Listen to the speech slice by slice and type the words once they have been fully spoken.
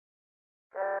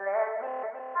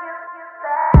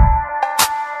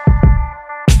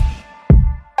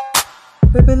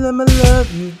Baby, let me love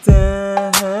you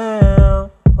down.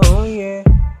 Oh yeah,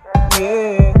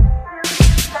 yeah.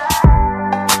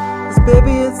 'Cause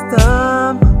baby, it's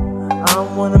time. I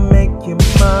wanna make you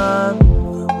mine.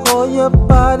 Hold your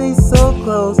body so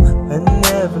close and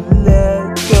never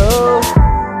let go.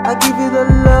 I give you the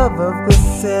love of the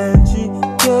century.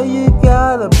 Girl, you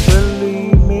gotta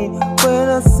believe me when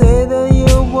I say that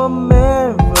you were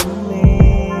meant for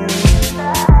me.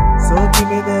 So give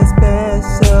me that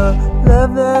special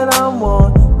love that I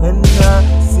want, and I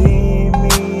see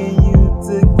me and you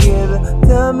together.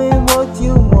 Tell me what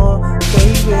you want,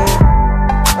 baby.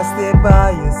 I stay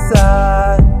by your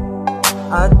side,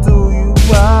 I do you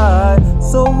right.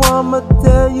 So I'ma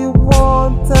tell you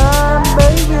one time,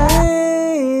 baby.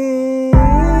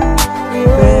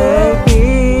 Yeah.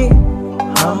 Baby,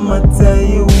 I'ma tell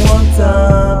you one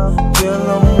time. Girl,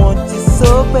 I want you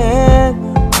so bad.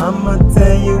 I'ma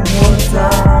tell you one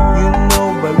time. You know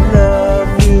I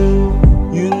love you,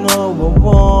 you know I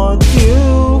want you.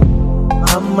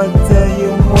 I'ma tell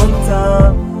you one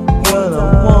time. Girl, I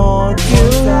want you.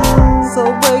 So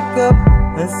wake up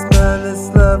and smell this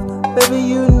love. Baby,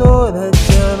 you know that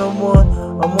you're the one.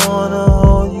 I wanna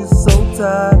hold you so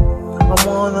tight, I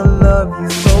wanna love you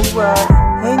so right.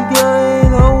 And girl,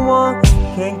 ain't no one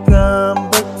can come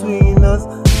between us,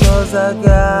 'cause I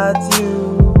got you.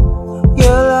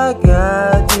 Girl, I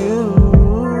got you.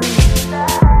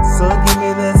 So give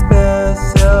me that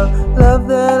special love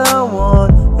that I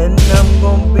want, and I'm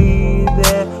gonna be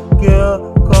there.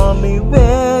 Girl, call me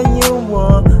when you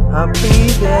want, I'll be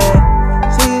there.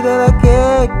 Show you that I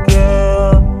care,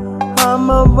 girl.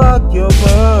 I'ma rock your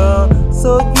world.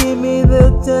 So give me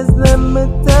the chance, let me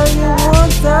tell you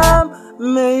one time,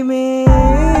 maybe.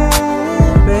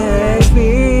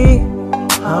 Baby,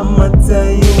 I'ma tell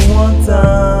you one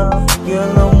time.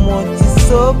 Girl, I want you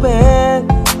so bad.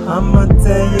 I'ma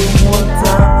tell you one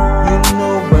time. You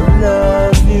know I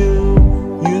love you,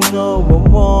 you know I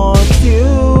want you.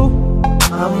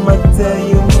 I'ma tell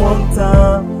you one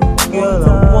time. Girl,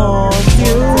 I want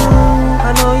you. I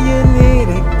know you need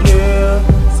it, girl,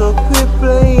 so quit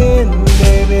playing,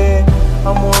 baby.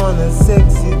 I wanna sex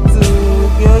you too.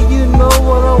 Girl, you know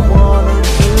what I wanna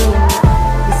do,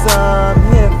 'cause I'm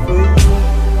here for you.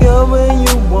 Girl, when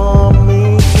you want me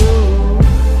to.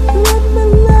 Let me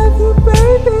love you,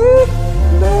 baby,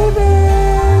 baby,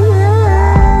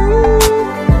 yeah.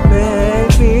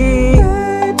 Baby,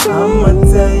 I'ma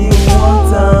tell you one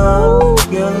time.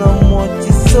 Girl, I want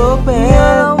you so bad.